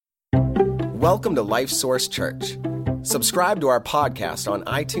Welcome to Life Source Church. Subscribe to our podcast on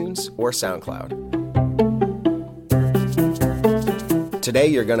iTunes or SoundCloud. Today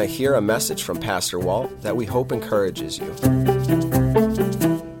you're going to hear a message from Pastor Walt that we hope encourages you.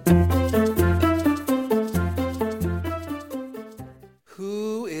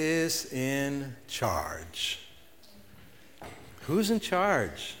 Who is in charge? Who's in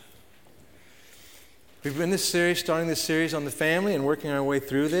charge? We've been starting this series on the family and working our way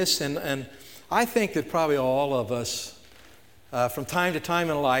through this, and I think that probably all of us, from time to time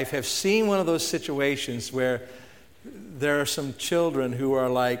in life, have seen one of those situations where there are some children who are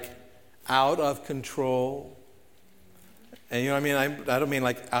like out of control. And you know what I mean? I don't mean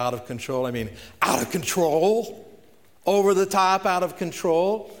like out of control. I mean out of control, over the top, out of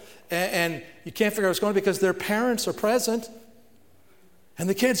control. And you can't figure out what's going on because their parents are present. And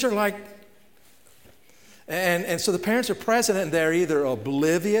the kids are like, and so the parents are present and they're either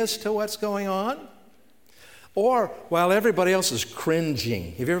oblivious to what's going on, or while everybody else is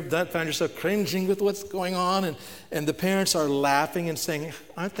cringing. Have you ever found yourself cringing with what's going on? And the parents are laughing and saying,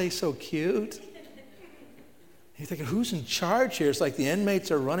 aren't they so cute? You're thinking, who's in charge here? It's like the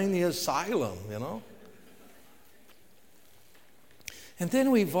inmates are running the asylum, you know? And then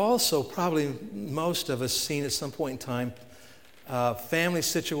we've also, probably most of us, seen at some point in time, family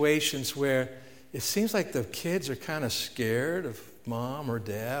situations where it seems like the kids are kind of scared of mom or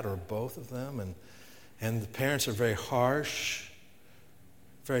dad or both of them, and the parents are very harsh,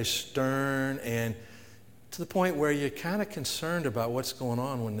 very stern, and to the point where you're kind of concerned about what's going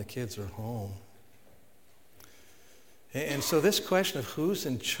on when the kids are home. And so this question of who's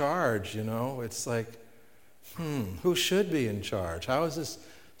in charge, you know, it's like, who should be in charge? How is this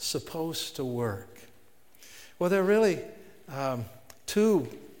supposed to work? Well, there are really two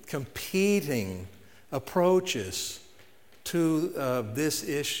competing approaches to this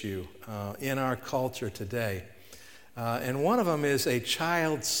issue in our culture today. And one of them is a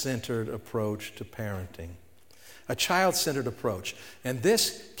child-centered approach to parenting. A child-centered approach. And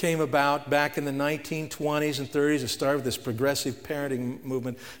this came about back in the 1920s and 30s. It started with this progressive parenting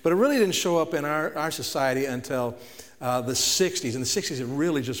movement. But it really didn't show up in our society until the 60s. In the 60s, it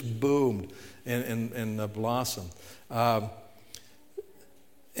really just boomed and blossomed.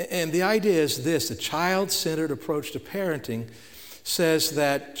 And the idea is this: a child-centered approach to parenting says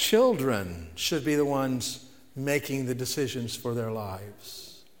that children should be the ones making the decisions for their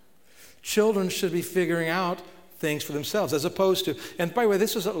lives. Children should be figuring out things for themselves, as opposed to, and by the way,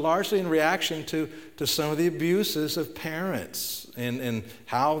 this was largely in reaction to some of the abuses of parents and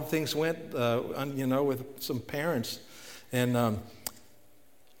how things went, with some parents. And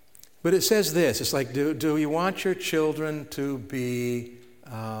but it says this: it's like, do you want your children to be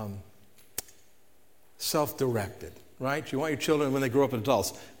self-directed, right? You want your children, when they grow up as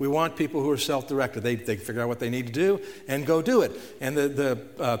adults, we want people who are self-directed. They figure out what they need to do and go do it. And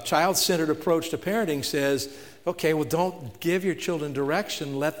the child-centered approach to parenting says, okay, well, don't give your children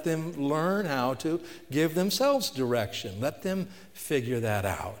direction. Let them learn how to give themselves direction. Let them figure that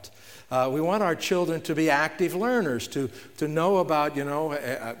out. We want our children to be active learners, to know about,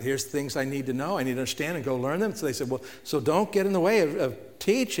 here's things I need to know, I need to understand, and go learn them. So they said, well, so don't get in the way of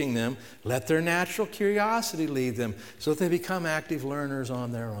teaching them. Let their natural curiosity lead them so that they become active learners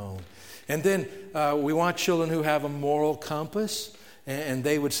on their own. And then we want children who have a moral compass, and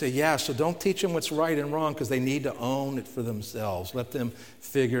they would say, yeah, so don't teach them what's right and wrong because they need to own it for themselves. Let them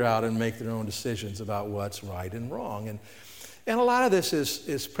figure out and make their own decisions about what's right and wrong. And a lot of this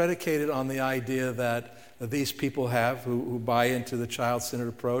is predicated on the idea that these people have who buy into the child-centered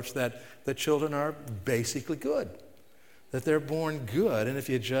approach, that the children are basically good, that they're born good, and if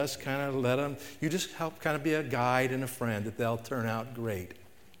you just kind of let them, you just help kind of be a guide and a friend, that they'll turn out great.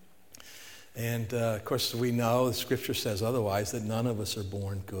 And of course, we know the Scripture says otherwise, that none of us are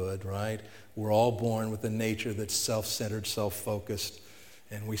born good, right? We're all born with a nature that's self-centered, self-focused,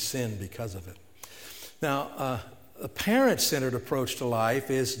 and we sin because of it. Now, a parent-centered approach to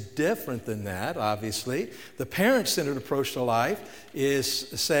life is different than that, obviously. The parent-centered approach to life is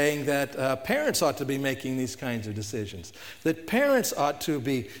saying that parents ought to be making these kinds of decisions, that parents ought to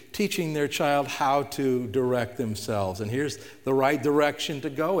be teaching their child how to direct themselves, and here's the right direction to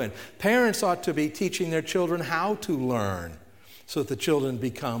go in. Parents ought to be teaching their children how to learn so that the children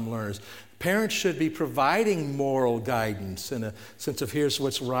become learners. Parents should be providing moral guidance in a sense of here's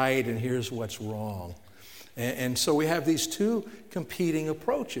what's right and here's what's wrong. And so we have these two competing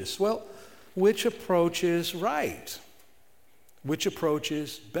approaches. Well, which approach is right? Which approach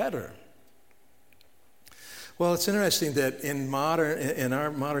is better? Well, it's interesting that in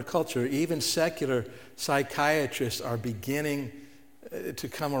our modern culture, even secular psychiatrists are beginning to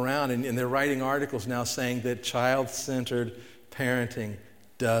come around, and they're writing articles now saying that child-centered parenting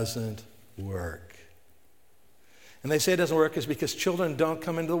doesn't work. And they say it doesn't work is because children don't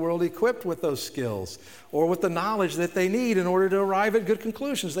come into the world equipped with those skills or with the knowledge that they need in order to arrive at good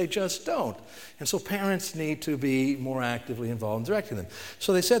conclusions. They just don't. And so parents need to be more actively involved in directing them.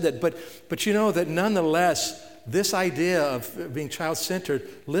 So they said that, but you know that nonetheless, this idea of being child-centered,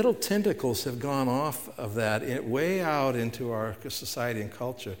 little tentacles have gone off of that way out into our society and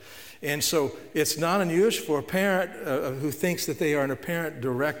culture. And so it's not unusual for a parent who thinks that they are in a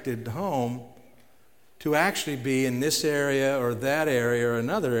parent-directed home to actually be in this area or that area or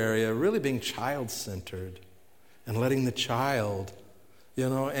another area, really being child-centered and letting the child,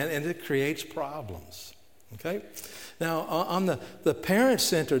 and it creates problems, okay? Now, on the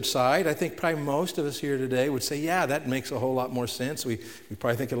parent-centered side, I think probably most of us here today would say, yeah, that makes a whole lot more sense. We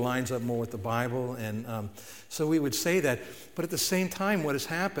probably think it lines up more with the Bible, and so we would say that. But at the same time, what has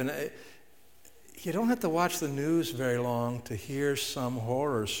happened, you don't have to watch the news very long to hear some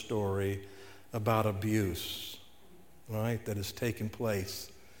horror story about abuse, right, that has taken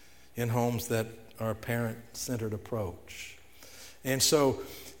place in homes that are a parent-centered approach. And so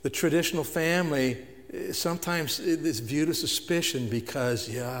the traditional family sometimes is viewed as suspicion because,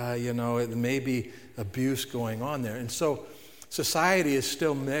 it may be abuse going on there. And so society is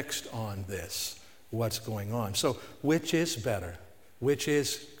still mixed on this, what's going on. So which is better? Which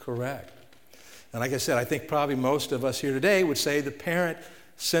is correct? And like I said, I think probably most of us here today would say the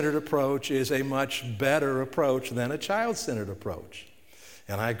parent-centered approach is a much better approach than a child-centered approach.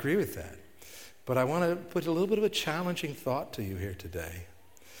 And I agree with that. But I want to put a little bit of a challenging thought to you here today.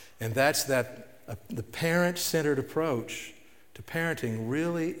 And that's that the parent-centered approach to parenting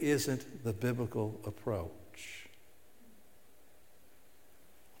really isn't the biblical approach.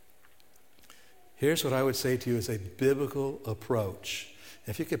 Here's what I would say to you is a biblical approach.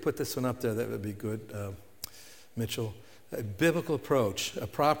 If you could put this one up there, that would be good, Mitchell. A biblical approach, a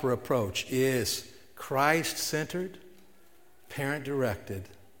proper approach, is Christ-centered, parent-directed,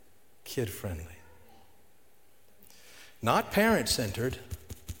 kid-friendly. Not parent-centered,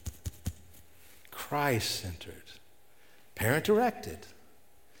 Christ-centered, parent-directed,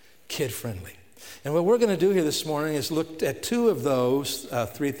 kid-friendly. And what we're going to do here this morning is look at two of those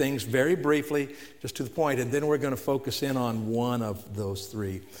three things very briefly, just to the point, and then we're going to focus in on one of those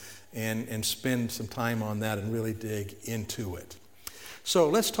three and spend some time on that and really dig into it. So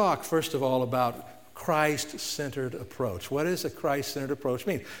let's talk, first of all, about Christ-centered approach. What does a Christ-centered approach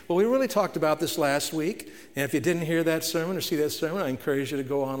mean? Well, we really talked about this last week, and if you didn't hear that sermon or see that sermon, I encourage you to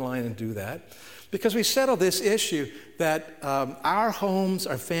go online and do that. Because we settled this issue that our homes,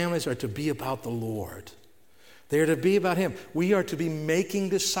 our families are to be about the Lord. They are to be about Him. We are to be making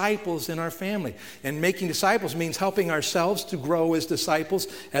disciples in our family. And making disciples means helping ourselves to grow as disciples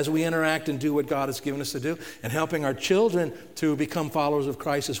as we interact and do what God has given us to do, and helping our children to become followers of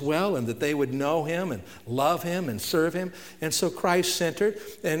Christ as well, and that they would know Him and love Him and serve Him. And so Christ-centered.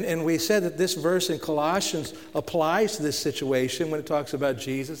 And we said that this verse in Colossians applies to this situation when it talks about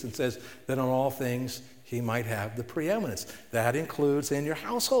Jesus and says that on all things He might have the preeminence. That includes in your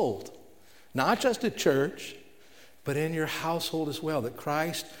household, not just at church, but in your household as well, that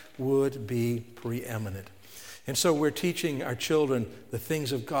Christ would be preeminent. And so we're teaching our children the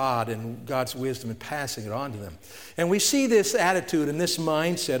things of God and God's wisdom and passing it on to them. And we see this attitude and this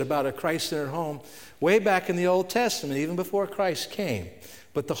mindset about a Christ-centered home way back in the Old Testament, even before Christ came.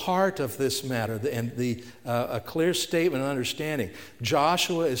 But the heart of this matter and a clear statement and understanding.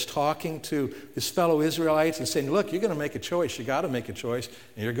 Joshua is talking to his fellow Israelites and saying, look, you're going to make a choice. You got to make a choice,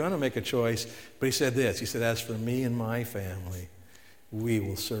 and you're going to make a choice. But he said this. He said, as for me and my family, we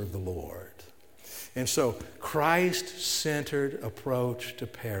will serve the Lord. And so Christ-centered approach to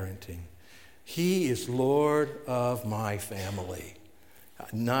parenting. He is Lord of my family.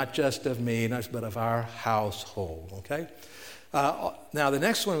 Not just of me, but of our household, okay? Now, the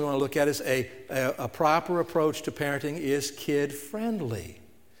next one we want to look at is a proper approach to parenting is kid-friendly.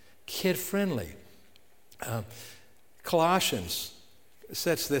 Kid-friendly. Colossians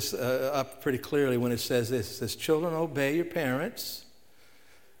sets this up pretty clearly when it says this. It says, children, obey your parents.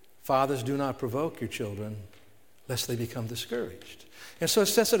 Fathers, do not provoke your children, lest they become discouraged. And so it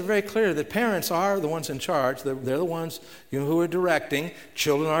sets it very clear that parents are the ones in charge. They're the ones who are directing.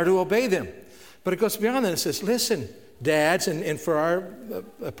 Children are to obey them. But it goes beyond that. It says, listen, dads, and for our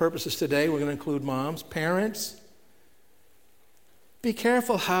purposes today, we're going to include moms, parents, be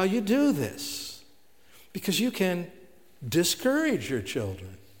careful how you do this, because you can discourage your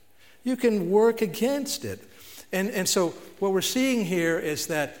children. You can work against it. And so what we're seeing here is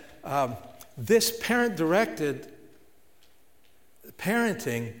that this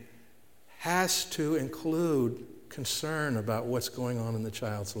Parenting has to include concern about what's going on in the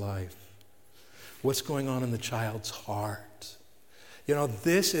child's life, what's going on in the child's heart. You know,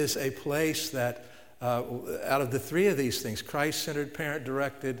 this is a place that, out of the three of these things, Christ-centered,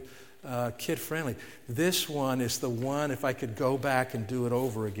 parent-directed, kid-friendly, this one is the one, if I could go back and do it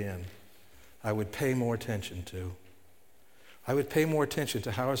over again, I would pay more attention to. I would pay more attention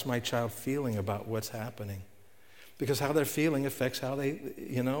to how is my child feeling about what's happening. Because how they're feeling affects how they,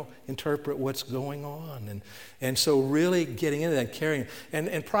 interpret what's going on. And so really getting into that, caring.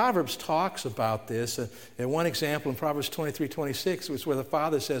 And Proverbs talks about this. And one example in Proverbs 23:26 was where the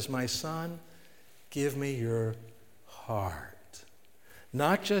father says, "My son, give me your heart."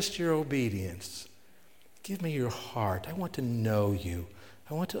 Not just your obedience. Give me your heart. I want to know you.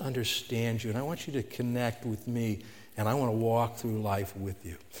 I want to understand you. And I want you to connect with me. And I want to walk through life with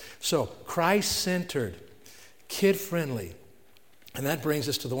you. So, Christ-centered, kid-friendly. And that brings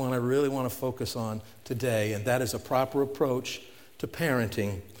us to the one I really want to focus on today, and that is a proper approach to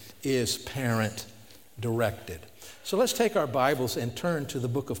parenting is parent-directed. So let's take our Bibles and turn to the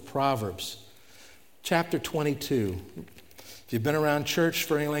book of Proverbs, chapter 22. If you've been around church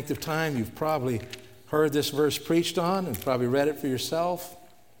for any length of time, you've probably heard this verse preached on and probably read it for yourself.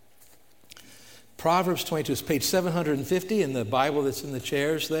 Proverbs 22 is page 750 in the Bible that's in the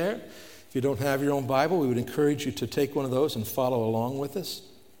chairs there. If you don't have your own Bible, we would encourage you to take one of those and follow along with us.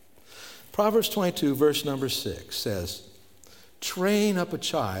 Proverbs 22, verse number 6 says, "Train up a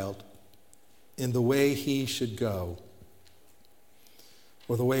child in the way he should go,"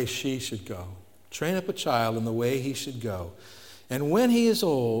 or the way she should go. Train up a child in the way he should go. "And when he is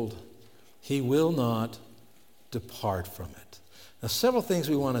old, he will not depart from it." Now, several things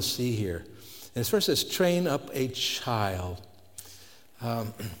we want to see here. And first it says, train up a child.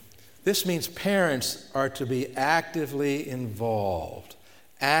 This means parents are to be actively involved,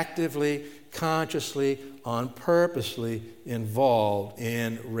 actively, consciously, purposely involved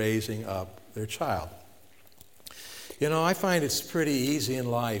in raising up their child. You know, I find it's pretty easy in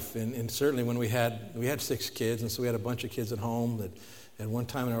life, and certainly when we had 6 kids, and so we had a bunch of kids at home that at one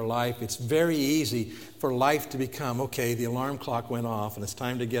time in our life, it's very easy for life to become, okay, the alarm clock went off and it's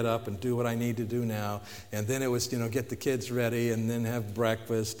time to get up and do what I need to do now. And then it was, get the kids ready and then have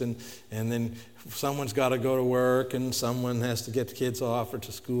breakfast and then someone's got to go to work and someone has to get the kids off or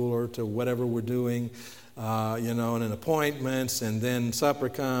to school or to whatever we're doing, and then appointments and then supper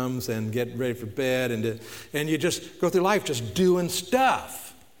comes and get ready for bed and you just go through life just doing stuff.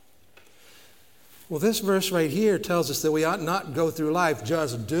 Well, this verse right here tells us that we ought not go through life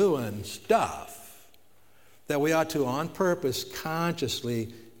just doing stuff. That we ought to, on purpose,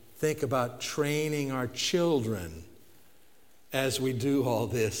 consciously think about training our children as we do all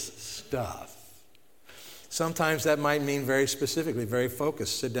this stuff. Sometimes that might mean very specifically, very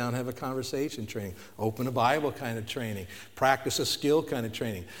focused, sit down, have a conversation training, open a Bible kind of training, practice a skill kind of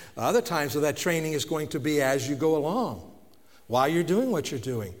training. Other times that training is going to be as you go along, while you're doing what you're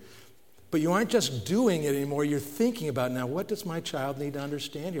doing. But you aren't just doing it anymore. You're thinking about, now, what does my child need to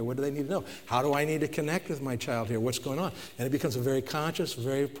understand here? What do they need to know? How do I need to connect with my child here? What's going on? And it becomes a very conscious,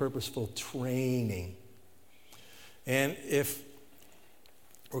 very purposeful training. And if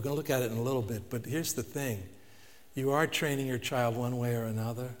we're going to look at it in a little bit, but here's the thing. You are training your child one way or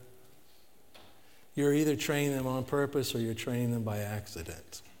another. You're either training them on purpose or you're training them by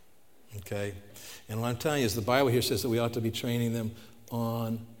accident. Okay? And what I'm telling you is the Bible here says that we ought to be training them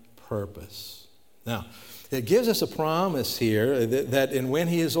on purpose. Now, it gives us a promise here that in when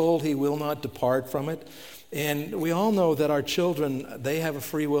he is old, he will not depart from it. And we all know that our children, they have a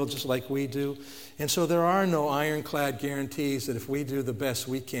free will just like we do. And so there are no ironclad guarantees that if we do the best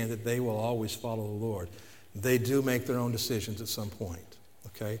we can, that they will always follow the Lord. They do make their own decisions at some point.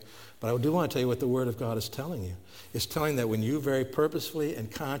 Okay? But I do want to tell you what the Word of God is telling you. It's telling that when you very purposefully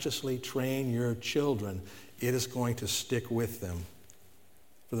and consciously train your children, it is going to stick with them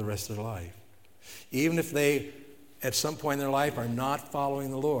for the rest of their life. Even if they, at some point in their life, are not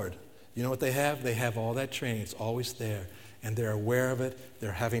following the Lord, you know what they have? They have all that training. It's always there. And they're aware of it.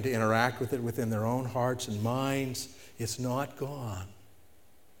 They're having to interact with it within their own hearts and minds. It's not gone.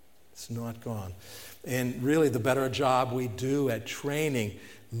 It's not gone. And really, the better a job we do at training,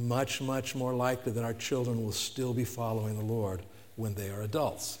 much, much more likely that our children will still be following the Lord when they are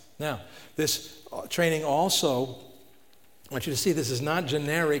adults. Now, this training also, I want you to see this is not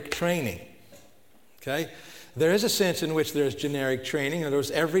generic training, okay? There is a sense in which there's generic training. In other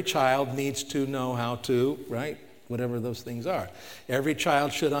words, every child needs to know how to, right? Whatever those things are. Every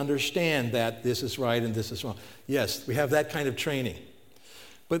child should understand that this is right and this is wrong. Yes, we have that kind of training.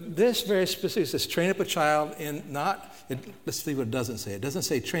 But this very specific says, train up a child in not, let's see what it doesn't say. It doesn't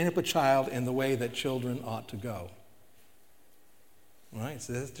say train up a child in the way that children ought to go. Right?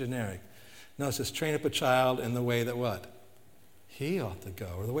 So that's generic. No, it says train up a child in the way that what? He ought to go,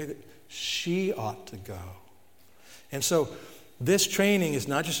 or the way that she ought to go. And so this training is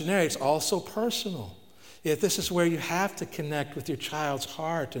not just generic, it's also personal. If this is where you have to connect with your child's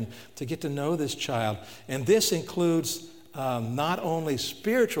heart and to get to know this child. And this includes not only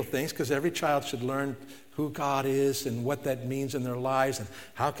spiritual things, because every child should learn who God is and what that means in their lives, and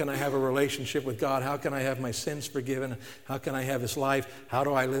how can I have a relationship with God? How can I have my sins forgiven? How can I have His life? How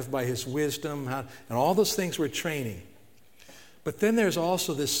do I live by His wisdom? And all those things we're training. But then there's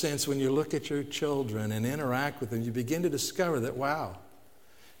also this sense when you look at your children and interact with them, you begin to discover that, wow,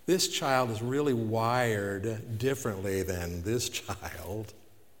 this child is really wired differently than this child.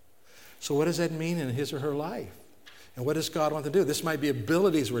 So what does that mean in his or her life? And what does God want to do? This might be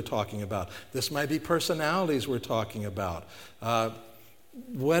abilities we're talking about. This might be personalities we're talking about.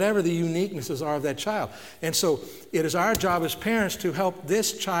 Whatever the uniquenesses are of that child. And so it is our job as parents to help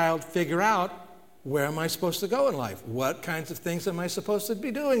this child figure out, where am I supposed to go in life? What kinds of things am I supposed to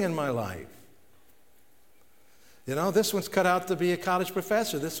be doing in my life? You know, this one's cut out to be a college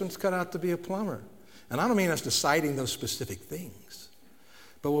professor. This one's cut out to be a plumber. And I don't mean us deciding those specific things.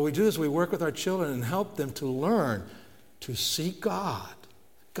 But what we do is we work with our children and help them to learn to seek God.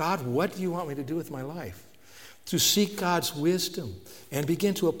 God, what do you want me to do with my life? To seek God's wisdom and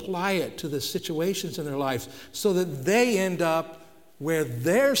begin to apply it to the situations in their lives so that they end up where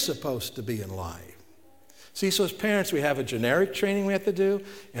they're supposed to be in life. See, so as parents, we have a generic training we have to do,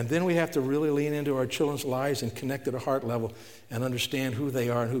 and then we have to really lean into our children's lives and connect at a heart level and understand who they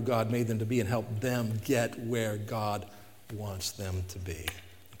are and who God made them to be and help them get where God wants them to be.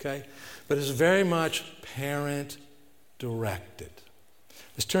 Okay? But it's very much parent-directed.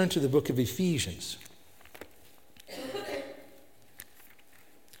 Let's turn to the book of Ephesians.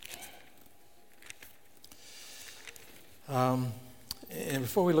 And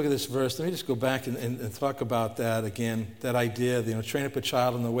before we look at this verse, let me just go back and talk about that again, that idea, train up a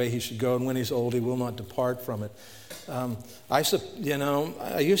child in the way he should go, and when he's old, he will not depart from it. I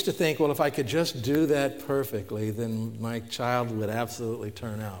used to think, well, if I could just do that perfectly, then my child would absolutely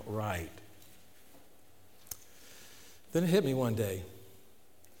turn out right. Then it hit me one day.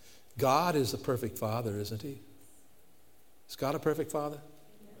 God is the perfect father, isn't he? Is God a perfect father?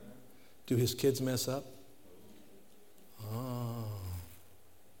 Do his kids mess up? Oh.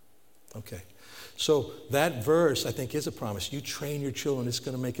 Okay. So that verse, I think, is a promise. You train your children, it's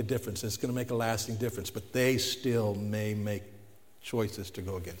going to make a difference. It's going to make a lasting difference. But they still may make choices to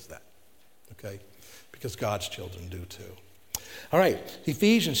go against that. Okay? Because God's children do too. All right.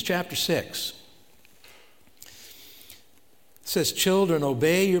 Ephesians chapter 6. It says, children,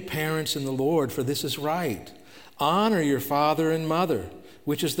 obey your parents in the Lord, for this is right. Honor your father and mother,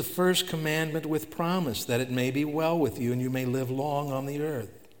 which is the first commandment with promise, that it may be well with you and you may live long on the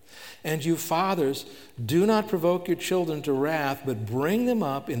earth. And you fathers, do not provoke your children to wrath, but bring them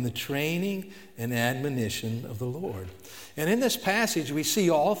up in the training and admonition of the Lord. And in this passage, we see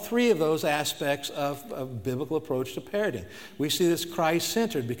all three of those aspects of a biblical approach to parenting. We see this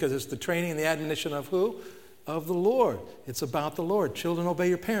Christ-centered because it's the training and the admonition of who? Of the Lord. It's about the Lord. Children, obey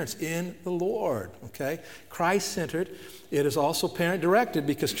your parents in the Lord. Okay? Christ-centered. It is also parent-directed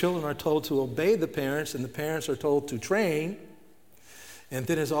because children are told to obey the parents and the parents are told to train. And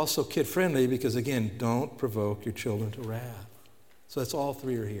then it's also kid-friendly because, again, don't provoke your children to wrath. So that's all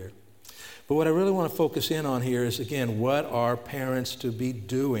three are here. But what I really want to focus in on here is, again, what are parents to be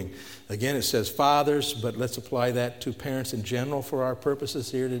doing? Again, it says fathers, but let's apply that to parents in general for our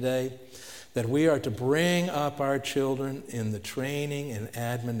purposes here today. That we are to bring up our children in the training and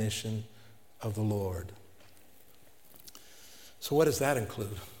admonition of the Lord. So what does that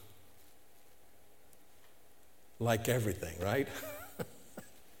include? Like everything, right?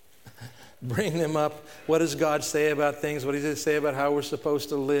 Bring them up. What does God say about things? What does he say about how we're supposed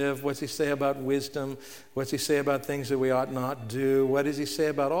to live? What's he say about wisdom? What's he say about things that we ought not do? What does he say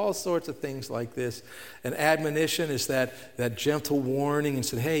about all sorts of things like this? An admonition is that gentle warning and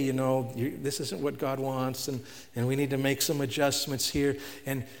said, hey, this isn't what God wants, and we need to make some adjustments here.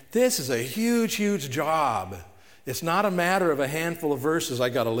 And this is a huge, huge job. It's not a matter of a handful of verses I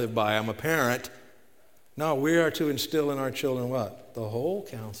got to live by. I'm a parent. No, we are to instill in our children what? The whole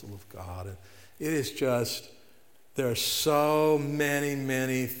counsel of God. And it is just, there are so many,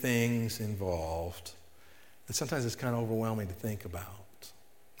 many things involved that sometimes it's kind of overwhelming to think about.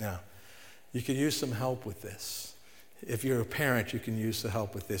 Now, you could use some help with this. If you're a parent, you can use some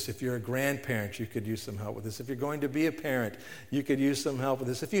help with this. If you're a grandparent, you could use some help with this. If you're going to be a parent, you could use some help with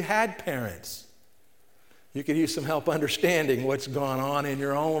this. If you had parents, you could use some help understanding what's gone on in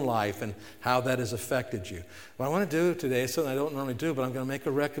your own life and how that has affected you. What I want to do today is something I don't normally do, but I'm going to make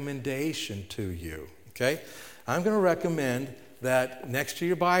a recommendation to you, okay? I'm going to recommend that next to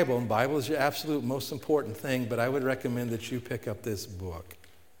your Bible, and Bible is your absolute most important thing, but I would recommend that you pick up this book,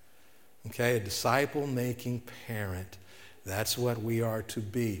 okay? A disciple-making parent. That's what we are to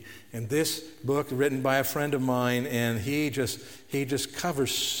be. And this book, written by a friend of mine, and he just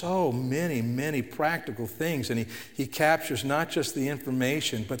covers so many practical things. And he captures not just the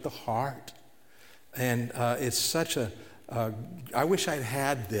information, but the heart. And it's such I wish I'd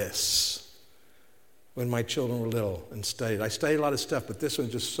had this when my children were little and studied. I studied a lot of stuff, but this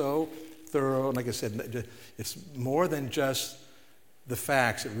one's just so thorough. And like I said, it's more than just the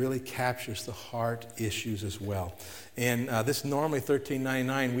facts. It really captures the heart issues as well. And this is normally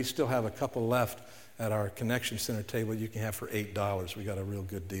 $13.99. We still have a couple left at our Connection Center table you can have for $8. We got a real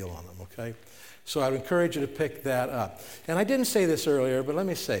good deal on them, okay? So I would encourage you to pick that up. And I didn't say this earlier, but let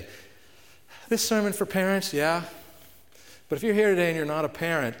me say, this sermon for parents, yeah. But if you're here today and you're not a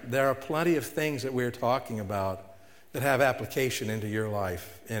parent, there are plenty of things that we're talking about that have application into your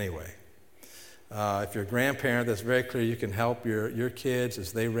life anyway. If you're a grandparent, that's very clear. You can help your kids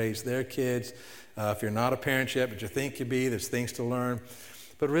as they raise their kids. If you're not a parent yet, but you think you be, there's things to learn.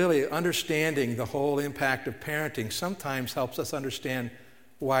 But really, understanding the whole impact of parenting sometimes helps us understand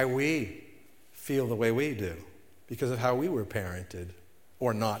why we feel the way we do, because of how we were parented,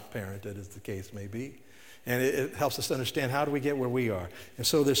 or not parented, as the case may be. And it helps us understand how do we get where we are. And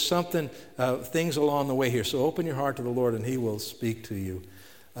so there's things along the way here. So open your heart to the Lord, and He will speak to you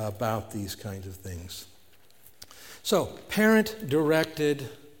about these kinds of things. So, parent-directed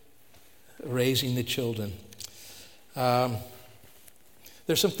raising the children. There's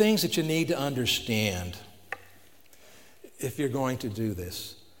some things that you need to understand if you're going to do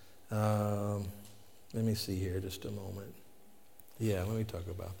this. Let me see here just a moment. Yeah, let me talk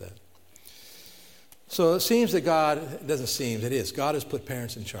about that. So it seems that it doesn't seem, it is. God has put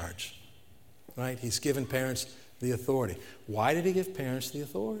parents in charge, right? He's given parents the authority. Why did He give parents the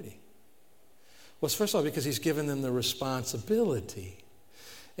authority? Well, first of all, because He's given them the responsibility.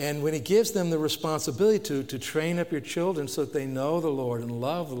 And when He gives them the responsibility to train up your children so that they know the Lord and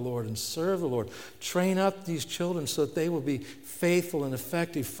love the Lord and serve the Lord, train up these children so that they will be faithful and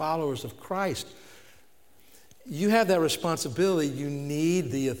effective followers of Christ. You have that responsibility. You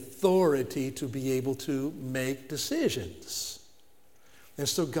need the authority to be able to make decisions. And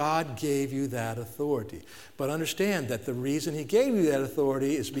so God gave you that authority. But understand that the reason He gave you that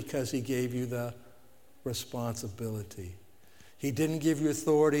authority is because He gave you the responsibility. He didn't give you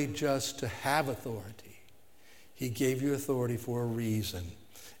authority just to have authority. He gave you authority for a reason.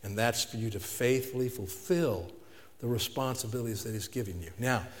 And that's for you to faithfully fulfill the responsibilities that He's given you.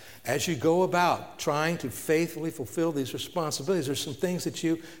 Now, as you go about trying to faithfully fulfill these responsibilities, there's some things that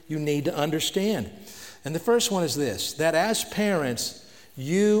you need to understand. And the first one is this, that as parents,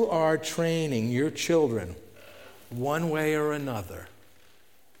 you are training your children one way or another,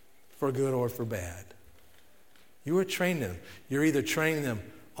 for good or for bad. You are training them. You're either training them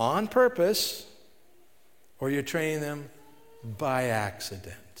on purpose or you're training them by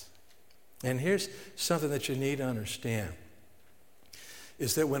accident. And here's something that you need to understand,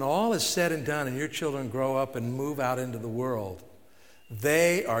 is that when all is said and done and your children grow up and move out into the world,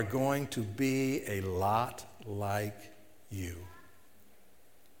 they are going to be a lot like you.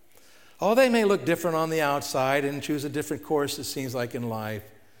 Oh, they may look different on the outside and choose a different course, it seems like, in life.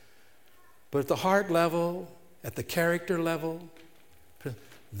 But at the heart level, at the character level,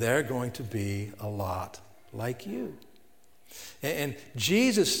 they're going to be a lot like you. And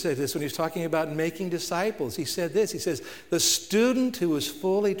Jesus said this when He was talking about making disciples. He said this, He says, the student who is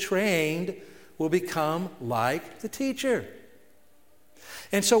fully trained will become like the teacher.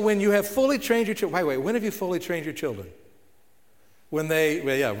 And so when you have fully trained your children, wait, when have you fully trained your children? When they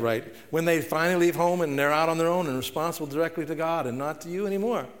finally leave home and they're out on their own and responsible directly to God and not to you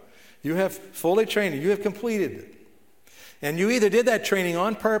anymore. You have fully trained it. You have completed it. And you either did that training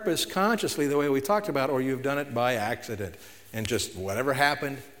on purpose, consciously, the way we talked about, or you've done it by accident. And just whatever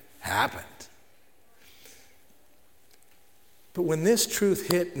happened, happened. But when this truth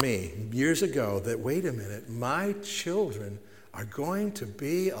hit me years ago, that wait a minute, my children are going to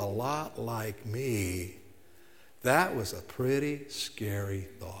be a lot like me, that was a pretty scary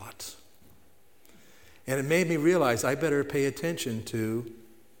thought. And it made me realize I better pay attention to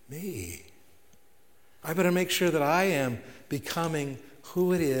me. I better make sure that I am becoming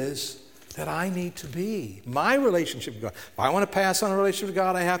who it is that I need to be. My relationship with God. If I want to pass on a relationship with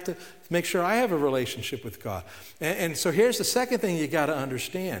God, I have to make sure I have a relationship with God. And so here's the second thing you got to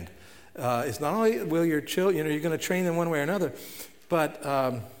understand. It's not only will your children, you're going to train them one way or another, but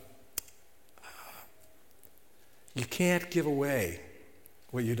you can't give away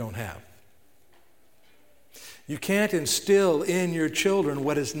what you don't have. You can't instill in your children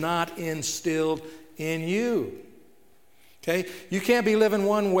what is not instilled in you. Okay? You can't be living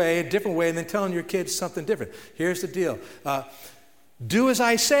one way, a different way, and then telling your kids something different. Here's the deal. Do as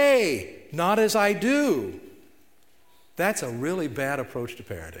I say, not as I do. That's a really bad approach to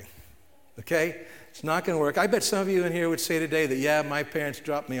parenting. Okay? It's not going to work. I bet some of you in here would say today that, yeah, my parents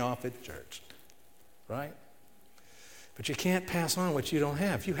dropped me off at church. Right? But you can't pass on what you don't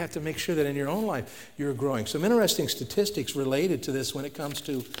have. You have to make sure that in your own life you're growing. Some interesting statistics related to this when it comes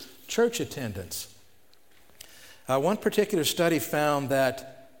to church attendance. One particular study found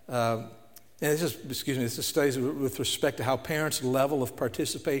that, this is studies with respect to how parents' level of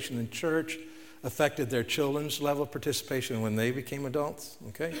participation in church affected their children's level of participation when they became adults.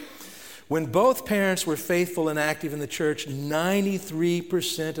 Okay? When both parents were faithful and active in the church,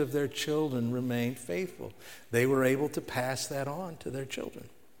 93% of their children remained faithful. They were able to pass that on to their children.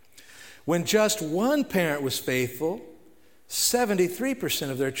 When just one parent was faithful, 73%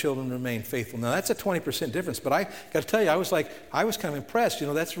 of their children remained faithful. Now, that's a 20% difference, but I got to tell you, I was kind of impressed.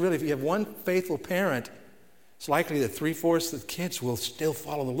 That's really, if you have one faithful parent, it's likely that 3/4 of the kids will still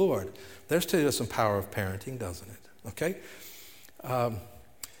follow the Lord. There's still some power of parenting, doesn't it? Okay?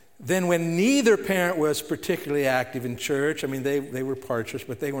 Then when neither parent was particularly active in church, they were part church,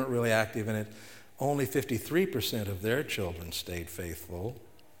 but they weren't really active in it, only 53% of their children stayed faithful.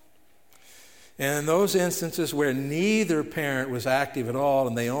 And in those instances where neither parent was active at all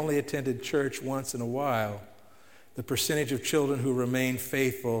and they only attended church once in a while, the percentage of children who remained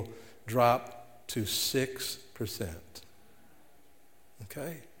faithful dropped to 6%.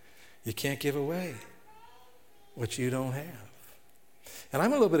 Okay? You can't give away what you don't have. And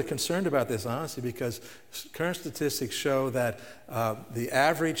I'm a little bit concerned about this, honestly, because current statistics show that the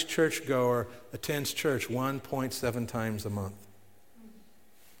average churchgoer attends church 1.7 times a month.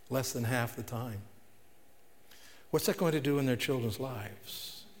 Less than half the time. What's that going to do in their children's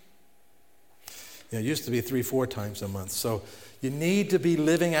lives? It used to be 3-4 times a month. So you need to be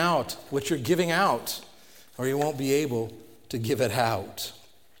living out what you're giving out, or you won't be able to give it out.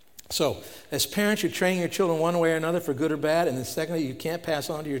 So, as parents, you're training your children one way or another for good or bad, and then secondly, you can't pass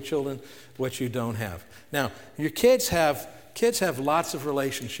on to your children what you don't have. Now, your kids have lots of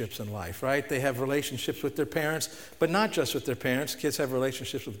relationships in life, right? They have relationships with their parents, but not just with their parents. Kids have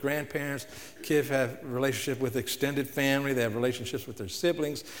relationships with grandparents. Kids have relationships with extended family. They have relationships with their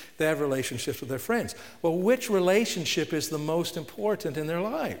siblings. They have relationships with their friends. Well, which relationship is the most important in their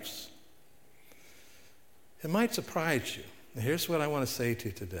lives? It might surprise you. And here's what I want to say to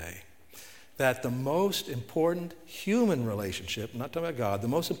you today. That the most important human relationship, I'm not talking about God, the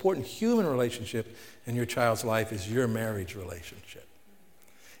most important human relationship in your child's life is your marriage relationship.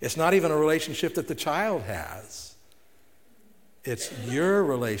 It's not even a relationship that the child has. It's your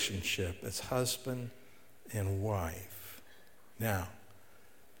relationship as husband and wife. Now,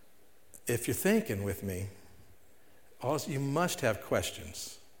 if you're thinking with me, you must have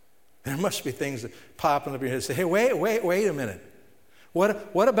questions. There must be things that pop up in your head and say, hey, wait a minute.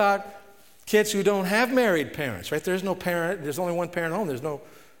 What about kids who don't have married parents, right? There's no parent, there's only one parent home.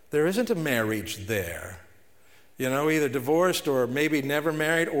 There isn't a marriage there. Either divorced or maybe never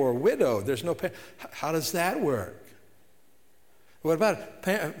married or widowed. There's no parent. How does that work? What about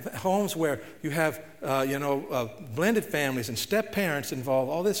homes where you have, blended families and step-parents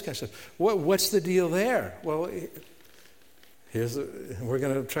involved, all this kind of stuff? What's the deal there? Well, we're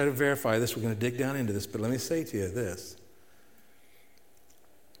going to try to verify this. We're going to dig down into this, but let me say to you this.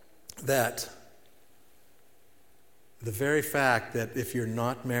 That the very fact that if you're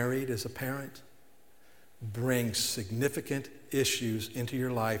not married as a parent brings significant issues into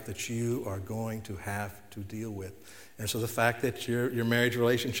your life that you are going to have to deal with. And so the fact that your marriage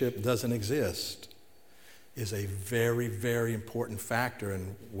relationship doesn't exist is a very, very important factor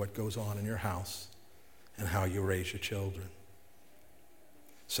in what goes on in your house and how you raise your children.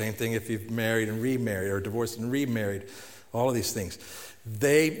 Same thing if you've married and remarried or divorced and remarried, all of these things.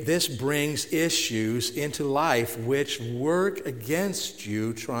 This brings issues into life which work against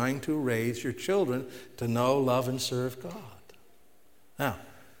you trying to raise your children to know, love, and serve God. Now,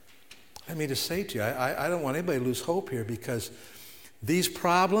 let me just say to you, I don't want anybody to lose hope here because these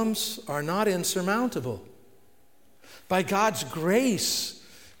problems are not insurmountable. By God's grace,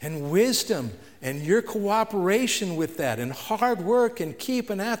 and wisdom and your cooperation with that and hard work and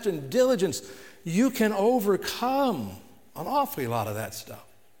keeping after and diligence, you can overcome an awfully lot of that stuff.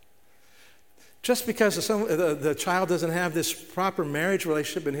 Just because the child doesn't have this proper marriage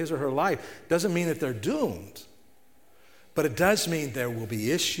relationship in his or her life doesn't mean that they're doomed. But it does mean there will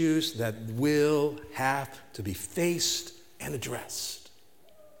be issues that will have to be faced and addressed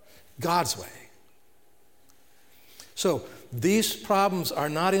God's way. So these problems are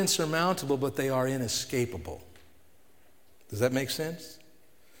not insurmountable, but they are inescapable. Does that make sense?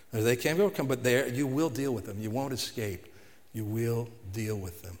 They can't be overcome, but you will deal with them. You won't escape. You will deal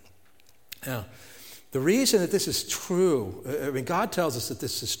with them. Now, the reason that this is true, God tells us that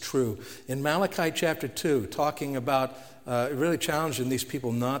this is true. In Malachi chapter 2, talking about really challenging these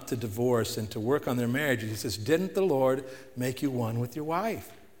people not to divorce and to work on their marriages, he says, didn't the Lord make you one with your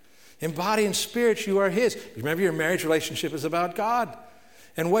wife? In body and spirit, you are his. Remember, your marriage relationship is about God.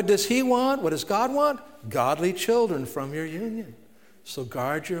 And what does he want? What does God want? Godly children from your union. So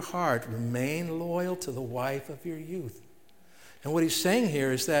guard your heart. Remain loyal to the wife of your youth. And what he's saying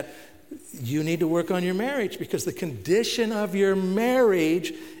here is that you need to work on your marriage because the condition of your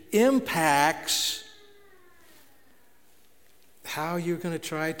marriage impacts how you're going to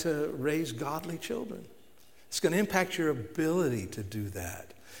try to raise godly children. It's going to impact your ability to do that.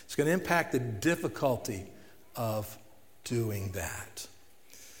 It's going to impact the difficulty of doing that.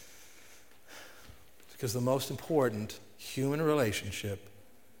 Because the most important human relationship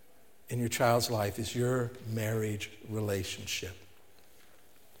in your child's life is your marriage relationship.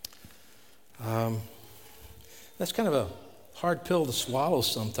 That's kind of a hard pill to swallow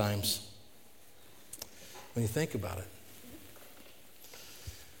sometimes when you think about it.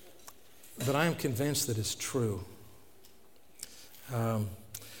 But I am convinced that it's true.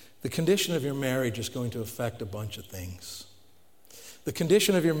 The condition of your marriage is going to affect a bunch of things. The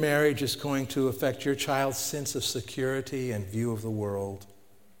condition of your marriage is going to affect your child's sense of security and view of the world.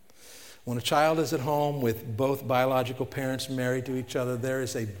 When a child is at home with both biological parents married to each other, there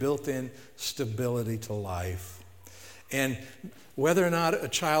is a built-in stability to life. And whether or not a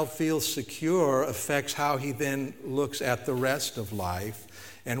child feels secure affects how he then looks at the rest of life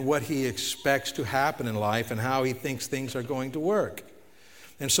and what he expects to happen in life and how he thinks things are going to work.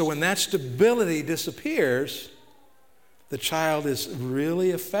 And so when that stability disappears, the child is really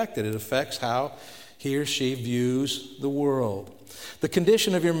affected. It affects how he or she views the world. The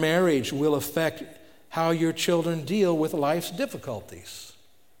condition of your marriage will affect how your children deal with life's difficulties.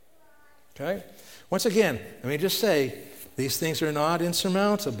 Okay? Once again, let me just say, these things are not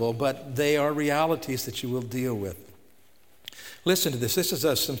insurmountable, but they are realities that you will deal with. Listen to this. This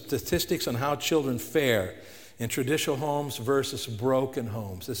is some statistics on how children fare in traditional homes versus broken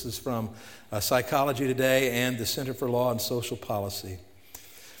homes. This is from Psychology Today and the Center for Law and Social Policy.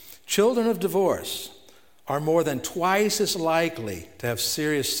 Children of divorce are more than twice as likely to have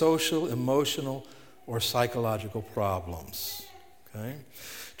serious social, emotional, or psychological problems. Okay?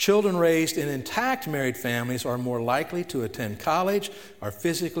 Children raised in intact married families are more likely to attend college, are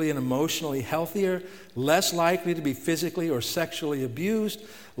physically and emotionally healthier, less likely to be physically or sexually abused,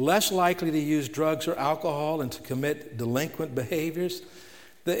 less likely to use drugs or alcohol and to commit delinquent behaviors,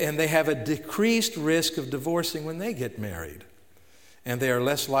 and they have a decreased risk of divorcing when they get married, and they are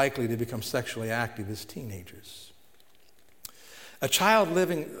less likely to become sexually active as teenagers. A child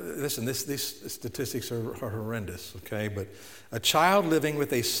living, listen, these statistics are horrendous, okay? But a child living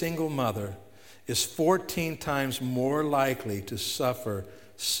with a single mother is 14 times more likely to suffer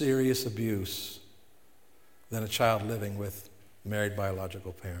serious abuse than a child living with married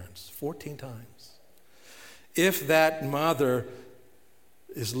biological parents. 14 times. If that mother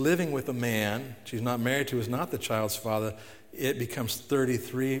is living with a man she's not married to, is not the child's father, it becomes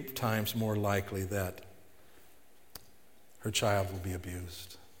 33 times more likely that her child will be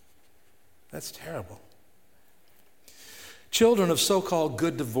abused. That's terrible. Children of so-called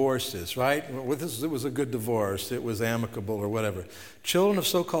good divorces, right? It was a good divorce. It was amicable or whatever. Children of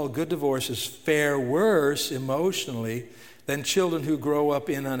so-called good divorces fare worse emotionally than children who grow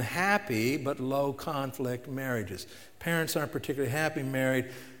up in unhappy but low-conflict marriages. Parents aren't particularly happy married.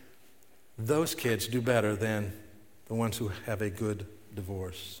 Those kids do better than the ones who have a good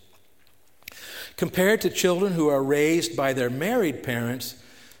divorce. Compared to children who are raised by their married parents,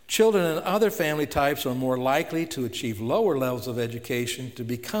 children in other family types are more likely to achieve lower levels of education, to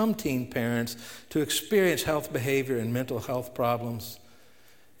become teen parents, to experience health behavior and mental health problems.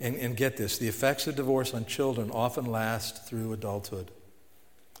 And get this, the effects of divorce on children often last through adulthood.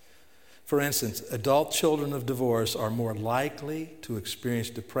 For instance, adult children of divorce are more likely to experience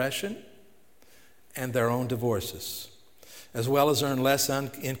depression and their own divorces. as well as earn less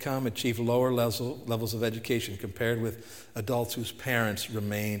income, achieve lower levels of education compared with adults whose parents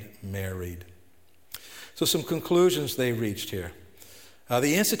remained married. So some conclusions they reached here.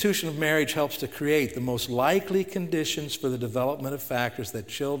 The institution of marriage helps to create the most likely conditions for the development of factors that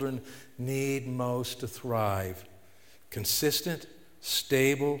children need most to thrive. Consistent,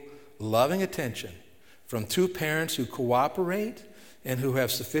 stable, loving attention from two parents who cooperate and who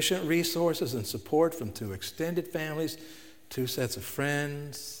have sufficient resources and support from two extended families, two sets of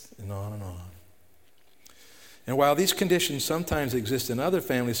friends, and on and on. And while these conditions sometimes exist in other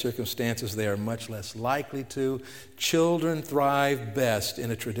family circumstances, they are much less likely to. Children thrive best in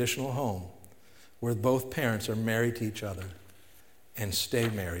a traditional home where both parents are married to each other and stay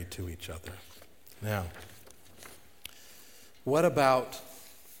married to each other. Now, what about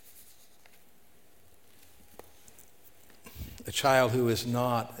a child who is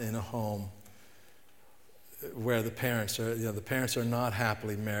not in a home where the parents are not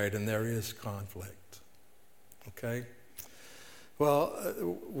happily married and there is conflict? Okay? Well,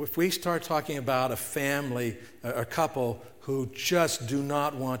 if we start talking about a family, a couple who just do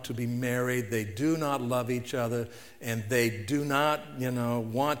not want to be married, they do not love each other, and they do not,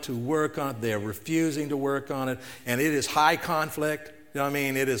 want to work on it, they're refusing to work on it, and it is high conflict,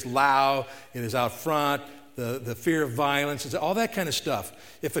 it is loud, it is out front, the fear of violence, all that kind of stuff.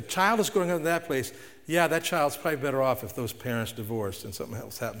 If a child is growing up in that place, that child's probably better off if those parents divorce and something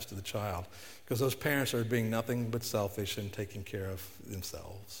else happens to the child, because those parents are being nothing but selfish and taking care of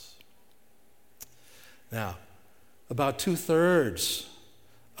themselves. Now, about 2/3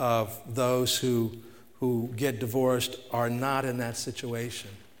 of those who get divorced are not in that situation.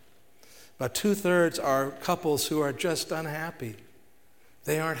 About 2/3 are couples who are just unhappy.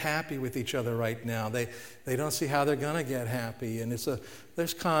 They aren't happy with each other right now. They don't see how they're going to get happy. And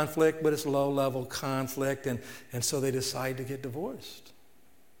there's conflict, but it's low-level conflict, and so they decide to get divorced.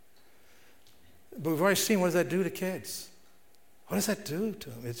 But we've already seen, what does that do to kids? What does that do to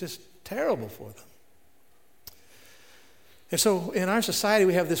them? It's just terrible for them. And so in our society,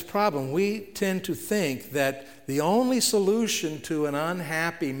 we have this problem. We tend to think that the only solution to an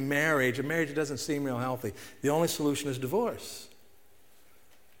unhappy marriage, a marriage that doesn't seem real healthy, the only solution is divorce.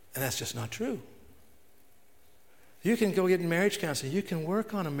 And that's just not true. You can go get marriage counseling. You can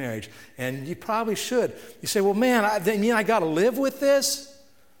work on a marriage. And you probably should. You say, well, man, I got to live with this?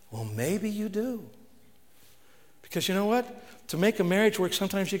 Well, maybe you do. Because you know what? To make a marriage work,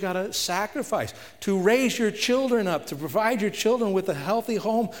 sometimes you got to sacrifice. To raise your children up, to provide your children with a healthy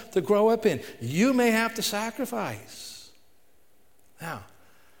home to grow up in, you may have to sacrifice. Now,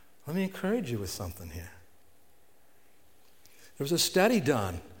 let me encourage you with something here. There was a study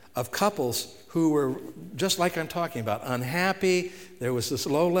done of couples who were, just like I'm talking about, unhappy. There was this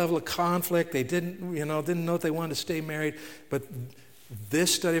low level of conflict. They didn't know if they wanted to stay married. But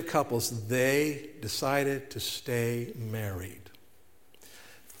this study of couples, they decided to stay married.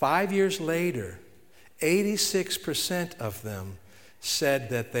 5 years later, 86% of them said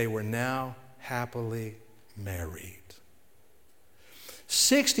that they were now happily married.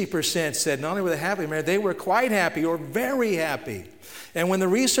 60% said not only were they happily married, they were quite happy or very happy. And when the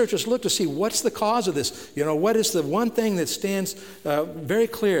researchers looked to see what's the cause of this, what is the one thing that stands very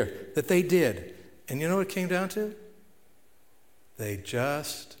clear that they did? And you know what it came down to? They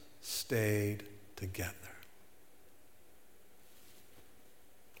just stayed together.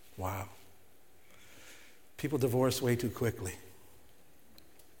 Wow. People divorce way too quickly.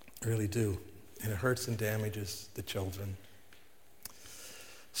 Really do. And it hurts and damages the children.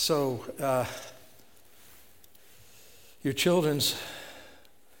 So, your children's,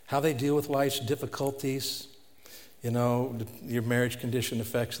 how they deal with life's difficulties, your marriage condition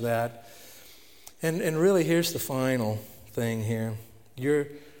affects that. And really, here's the final thing here.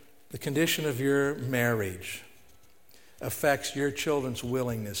 The condition of your marriage affects your children's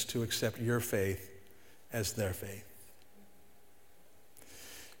willingness to accept your faith as their faith.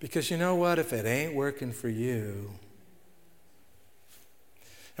 Because you know what? If it ain't working for you,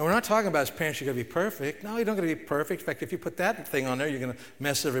 and we're not talking about as parents you're going to be perfect. No, you don't going to be perfect. In fact, if you put that thing on there, you're going to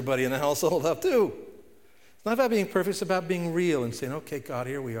mess everybody in the household up too. It's not about being perfect. It's about being real and saying, okay, God,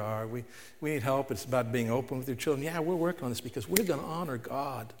 here we are. We need help. It's about being open with your children. Yeah, we're working on this because we're going to honor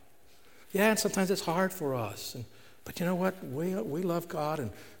God. Yeah, and sometimes it's hard for us. But you know what? We love God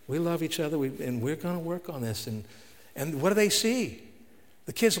and we love each other, and we're going to work on this. And what do they see?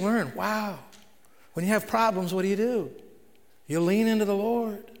 The kids learn, wow, when you have problems, what do? You lean into the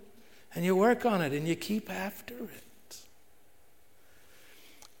Lord, and you work on it, and you keep after it.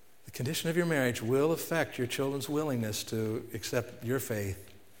 The condition of your marriage will affect your children's willingness to accept your faith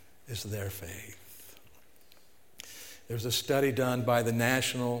as their faith. There's a study done by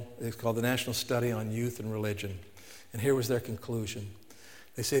it's called the National Study on Youth and Religion. And here was their conclusion.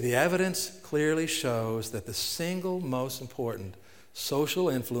 They say the evidence clearly shows that the single most important social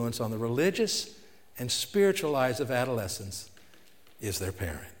influence on the religious and spiritual lives of adolescents is their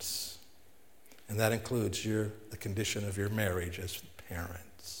parents. And that includes the condition of your marriage as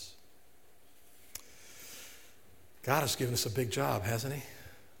parents. God has given us a big job, hasn't he?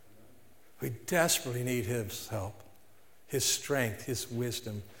 We desperately need his help, his strength, his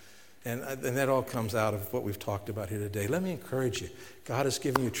wisdom. And that all comes out of what we've talked about here today. Let me encourage you. God has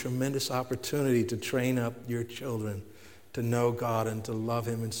given you a tremendous opportunity to train up your children to know God and to love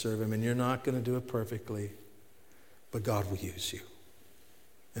him and serve him. And you're not going to do it perfectly, but God will use you.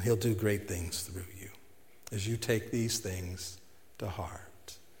 And he'll do great things through you as you take these things to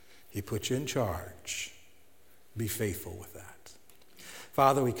heart. He put you in charge. Be faithful with that.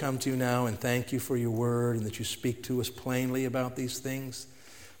 Father, we come to you now and thank you for your word and that you speak to us plainly about these things.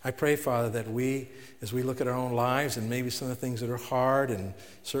 I pray, Father, that as we look at our own lives and maybe some of the things that are hard, and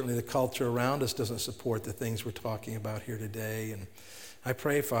certainly the culture around us doesn't support the things we're talking about here today. And I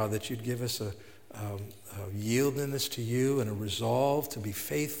pray, Father, that you'd give us a yieldedness to you and a resolve to be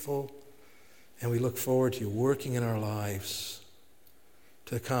faithful. And we look forward to you working in our lives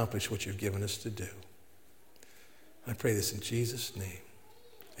to accomplish what you've given us to do. I pray this in Jesus' name.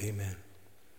 Amen.